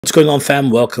What's going on,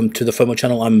 fam? Welcome to the FOMO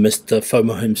channel. I'm Mr.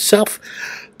 FOMO himself.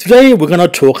 Today we're going to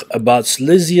talk about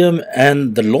Solusium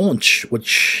and the launch,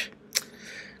 which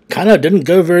kind of didn't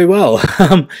go very well,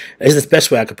 is the best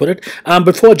way I could put it.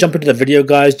 Before I jump into the video,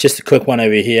 guys, just a quick one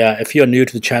over here. If you're new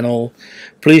to the channel,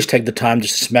 please take the time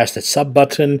just to smash that sub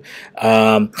button.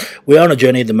 We're on a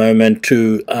journey at the moment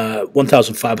to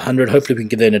 1,500. Hopefully we can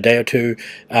get there in a day or two.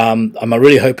 I'm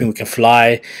really hoping we can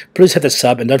fly. Please hit the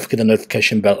sub and don't forget the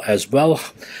notification bell as well.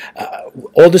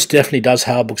 All this definitely does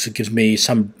help because it gives me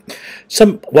some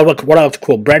what I like to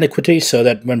call brand equity, so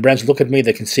that when brands look at me,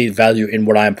 they can see value in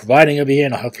what I am providing over here,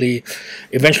 and hopefully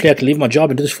eventually I can leave my job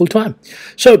and do this full time.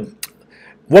 So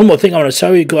one more thing I want to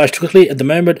tell you guys quickly at the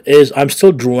moment is I'm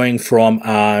still drawing from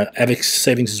AVIX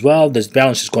savings as well. This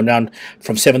balance has gone down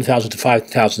from 7,000 to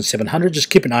 5,700.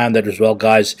 Just keep an eye on that as well,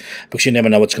 guys, because you never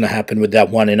know what's going to happen with that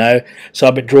one, you know. So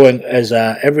I've been drawing as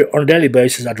on a daily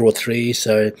basis. I draw 3,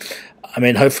 so I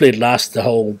mean, hopefully it lasts the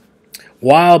whole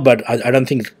while, but I don't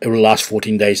think it will last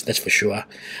 14 days, that's for sure.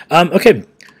 Okay,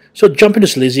 so jump into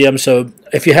Solisium. So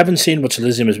if you haven't seen what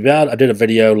Solisium is about, I did a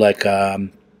video like a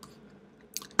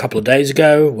couple of days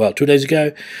ago, well, 2 days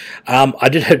ago. I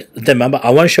did hit the number. I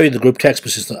won't show you the group text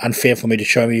because it's unfair for me to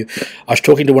show you. I was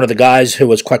talking to one of the guys who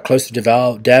was quite close to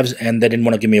devs, and they didn't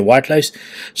want to give me a whitelist,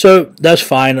 so that's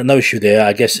fine, no issue there,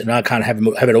 I guess. And I can't have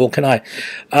it all, can I?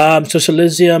 So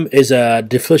Solisium is a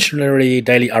deflationary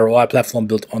daily ROI platform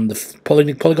built on the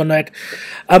Polygon net.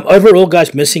 Overall,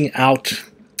 guys, missing out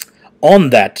on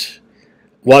that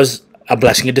was a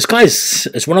blessing in disguise.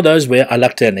 It's one of those where I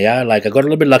lucked in, yeah, like I got a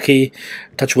little bit lucky,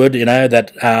 touch wood, you know,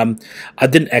 that I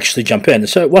didn't actually jump in.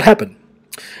 So what happened?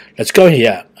 Let's go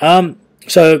here.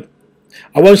 So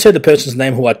I won't say the person's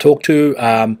name who I talked to,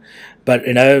 but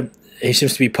you know, he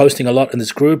seems to be posting a lot in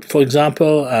this group, for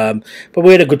example, but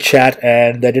we had a good chat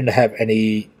and they didn't have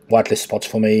any whitelist spots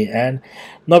for me, and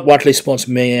not whitelist spots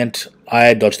meant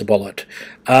I dodged the bullet.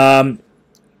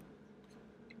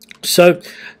 So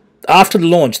after the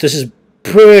launch, this is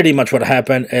pretty much what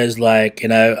happened. Is like, you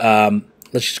know,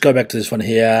 let's just go back to this one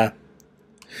here.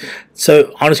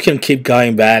 So I'm just going to keep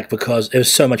going back because it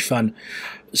was so much fun.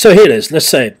 So here it is. Let's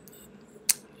say,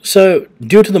 so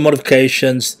due to the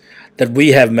modifications that we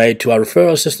have made to our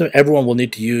referral system, everyone will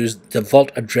need to use the vault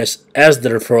address as the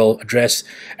referral address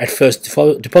at first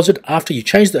deposit. After you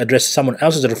change the address to someone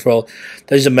else's referral,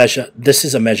 this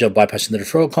is a measure of bypassing the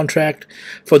referral contract.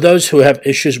 For those who have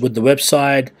issues with the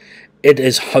website, it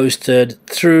is hosted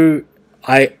through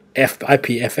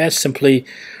IPFS. Simply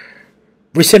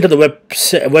recenter the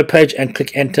web page and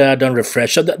click enter, don't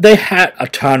refresh. So they had a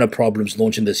ton of problems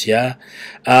launching this year.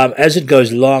 As it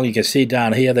goes along, you can see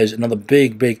down here there's another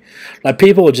big, like,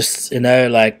 people were just, you know,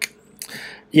 like,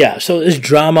 yeah, so there's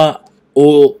drama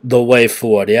all the way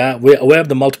forward. Yeah, we're aware of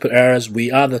the multiple errors. We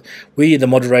the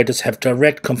moderators have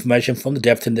direct confirmation from the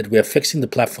dev team that we are fixing the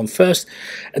platform first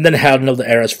and then handle the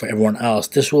errors for everyone else.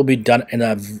 This will be done in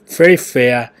a very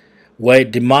fair way.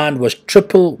 Demand was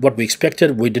triple what we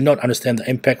expected. We did not understand the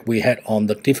impact we had on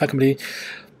the DeFi community.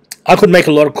 I could make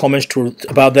a lot of comments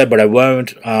about that, but I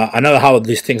won't. I know how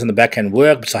these things in the back end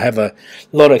work because I have a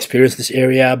lot of experience in this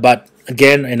area. But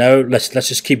again, you know, let's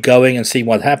just keep going and see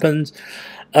what happens.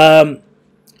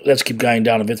 Let's keep going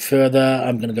down a bit further.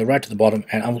 I'm going to go right to the bottom,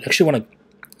 and I actually want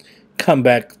to come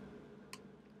back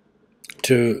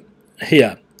to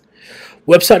here.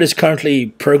 Website is currently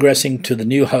progressing to the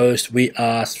new host. We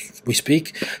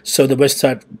speak, so the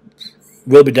website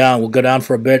will be down. We'll go down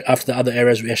for a bit. After the other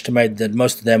areas, we estimate that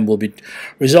most of them will be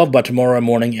resolved by tomorrow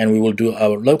morning, and we will do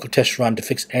our local test run to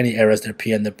fix any errors that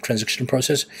appear in the transaction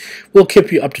process. We'll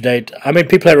keep you up to date. I mean,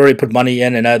 people have already put money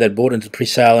in, and now they bought into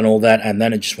pre-sale and all that, and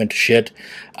then it just went to shit.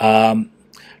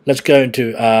 Let's go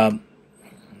into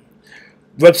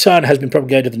website has been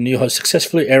propagated to the new host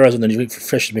successfully. Errors on the new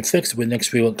refresh has been fixed.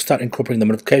 Next, we will start incorporating the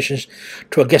modifications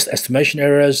to our guest estimation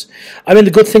errors. I mean,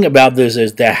 the good thing about this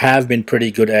is they have been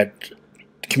pretty good at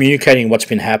communicating what's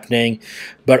been happening,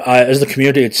 but as the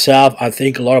community itself, I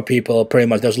think a lot of people pretty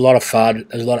much, there's a lot of FUD,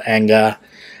 there's a lot of anger.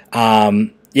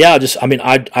 Yeah, I just went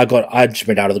out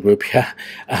of the group. Yeah,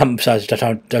 so I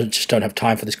just don't have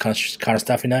time for this kind of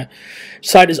stuff, you know.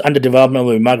 Site is under development.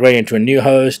 We'll be migrating into a new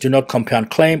host. Do not compound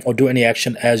claim or do any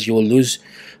action, as you will lose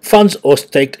funds or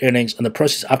staked earnings in the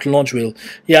process after launch.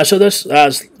 Yeah, so that's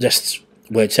just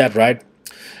where it's at, right?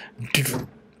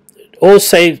 All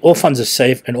funds are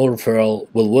safe, and all referral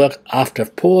will work after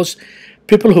pause.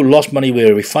 People who lost money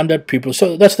were refunded.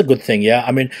 So that's the good thing, yeah.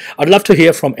 I mean, I'd love to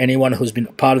hear from anyone who's been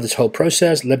part of this whole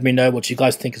process. Let me know what you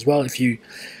guys think as well. If you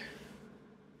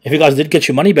if you guys did get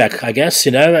your money back, I guess,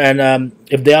 and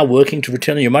if they are working to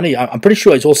return your money, I'm pretty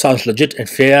sure it all sounds legit and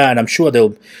fair, and I'm sure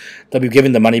they'll be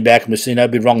giving the money back.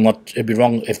 It'd be wrong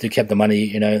if they kept the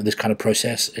money. This kind of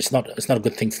process, it's not a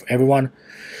good thing for everyone.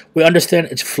 We understand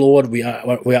it's flawed.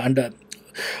 We're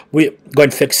going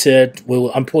to fix it.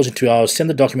 We'll unpause in 2 hours. Send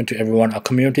the document to everyone. Our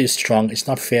community is strong. It's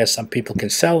not fair. Some people can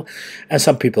sell, and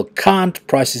some people can't.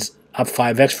 Prices up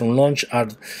 5x from launch.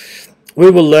 We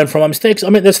will learn from our mistakes. I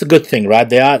mean, that's the good thing, right?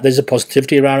 There's a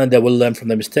positivity around it. They will learn from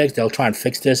their mistakes. They'll try and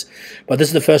fix this. But this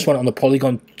is the first one on the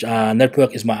Polygon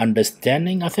network, is my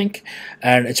understanding, I think.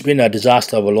 And it's been a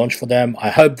disaster of a launch for them. I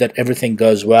hope that everything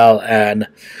goes well and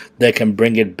they can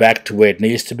bring it back to where it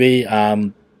needs to be.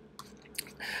 And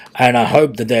I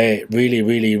hope that they really,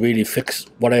 really, really fix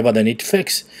whatever they need to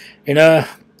fix,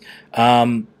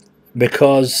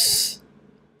 because,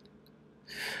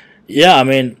 yeah, I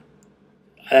mean,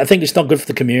 I think it's not good for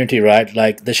the community, right?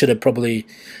 Like, they should have probably...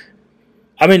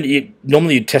 I mean,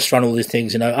 normally you test run all these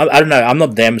things, I don't know. I'm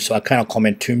not them, so I cannot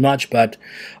comment too much, but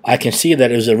I can see that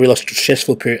it was a real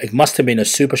stressful period. It must have been a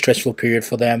super stressful period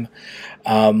for them.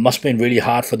 Must have been really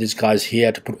hard for these guys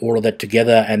here to put all of that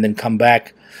together and then come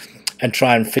back and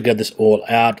try and figure this all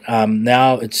out.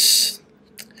 Now it's...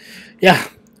 Yeah.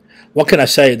 What can I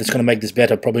say that's going to make this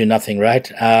better? Probably nothing, right?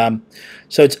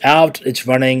 So it's out. It's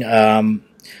running.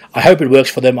 I hope it works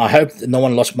for them. I hope that no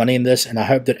one lost money in this, and I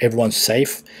hope that everyone's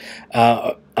safe.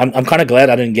 I'm kind of glad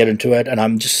I didn't get into it, and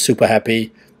I'm just super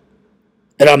happy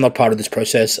that I'm not part of this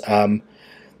process.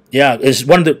 Yeah, it's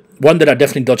one that I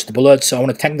definitely dodged the bullet. So I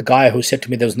want to thank the guy who said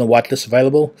to me there was no whitelist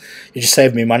available. You just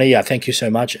saved me money. Yeah, thank you so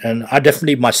much. And I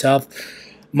definitely myself,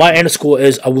 my end score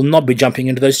is I will not be jumping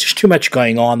into this. There's just too much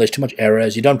going on. There's too much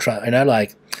errors. You don't try,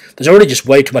 like, there's already just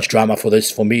way too much drama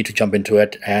for me to jump into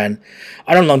it. And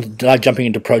I don't like jumping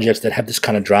into projects that have this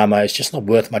kind of drama. It's just not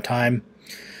worth my time.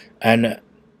 And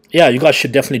yeah, you guys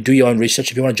should definitely do your own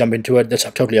research. If you want to jump into it, that's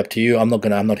totally up to you. I'm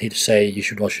not here to say you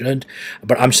should or shouldn't,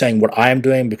 but I'm saying what I am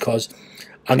doing because,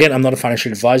 again, I'm not a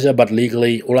financial advisor, but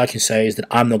legally, all I can say is that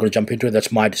I'm not going to jump into it.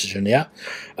 That's my decision, yeah?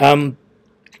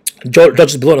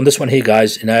 Dodge the bullet on this one here,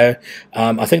 guys. I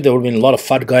think there would have been a lot of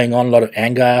FUD going on, a lot of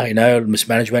anger,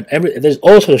 mismanagement. There's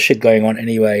all sorts of shit going on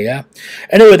anyway, yeah?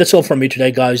 Anyway, that's all from me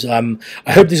today, guys. I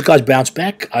hope these guys bounce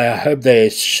back. I hope they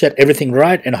set everything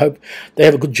right, and I hope they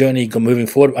have a good journey moving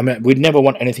forward. I mean, we never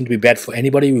want anything to be bad for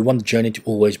anybody. We want the journey to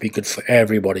always be good for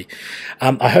everybody.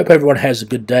 I hope everyone has a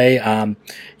good day.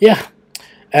 Yeah.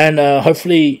 And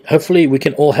hopefully we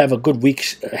can all have a good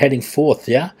week heading forth,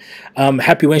 yeah?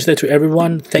 Happy Wednesday to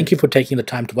everyone. Thank you for taking the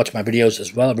time to watch my videos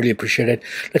as well. I really appreciate it.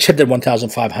 Let's hit that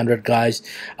 1,500, guys.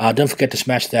 Don't forget to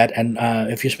smash that. And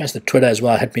if you smash the Twitter as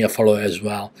well, hit me a follow as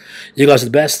well. You guys are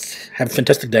the best. Have a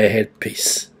fantastic day ahead.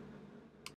 Peace.